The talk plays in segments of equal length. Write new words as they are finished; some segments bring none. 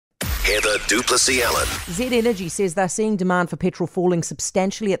Heather Duplessis Allen. Z Energy says they're seeing demand for petrol falling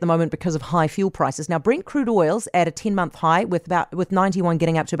substantially at the moment because of high fuel prices. Now, Brent crude oil's at a 10-month high with 91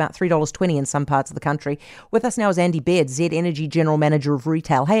 getting up to about $3.20 in some parts of the country. With us now is Andy Baird, Z Energy General Manager of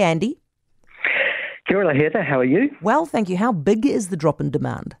Retail. Hey, Andy. Kia ora, Heather. How are you? Well, thank you. How big is the drop in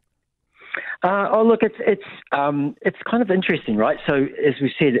demand? Look, it's kind of interesting, right? So, as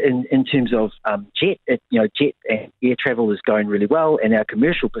we said, in terms of jet and air travel is going really well, and our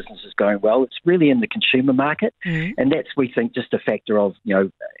commercial business is going well. It's really in the consumer market, and that's, we think, just a factor of,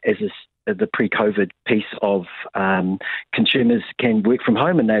 as the pre-COVID piece of consumers can work from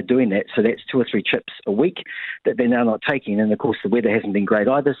home, and they're doing that. So that's 2 or 3 trips a week that they're now not taking. And of course, the weather hasn't been great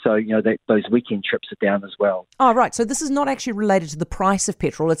either. So, those weekend trips are down as well. Oh, right. So this is not actually related to the price of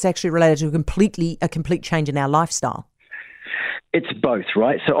petrol. It's actually related to a complete change in our lifestyle. It's both,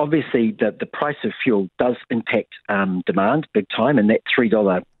 right? So obviously the price of fuel does impact demand big time, and that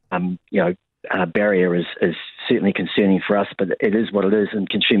 $3 barrier is certainly concerning for us, but it is what it is, and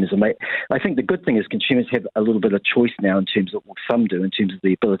consumers are. I think the good thing is consumers have a little bit of choice now in terms of, well, some do, in terms of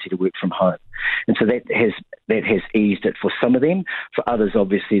the ability to work from home, and so that has eased it for some of them. For others,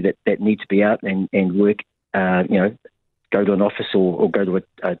 obviously, that need to be out and work, go to an office or go to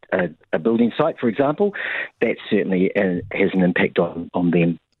a building site, for example, that certainly has an impact on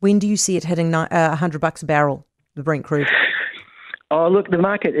them. When do you see it hitting $100 a barrel, the Brent crude? Oh, look, the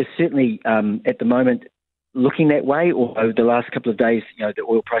market is certainly at the moment looking that way. Although the last couple of days, the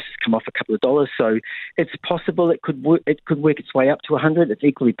oil prices come off a couple of dollars, so it's possible it could work its way up to 100. It's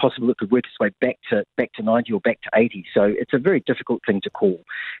equally possible it could work its way back to 90 or back to 80. So it's a very difficult thing to call.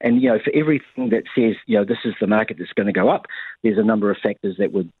 And for everything that says this is the market that's going to go up, there's a number of factors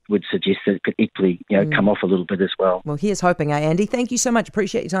that would suggest that it could equally come off a little bit as well. Well, here's hoping, Andy. Thank you so much.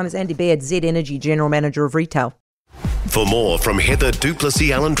 Appreciate your time. It's Andy Baird, Z Energy General Manager of Retail. For more from Heather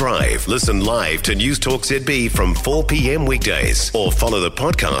Duplessis Allen Drive, listen live to News Talk ZB from 4 p.m. weekdays or follow the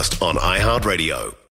podcast on iHeartRadio.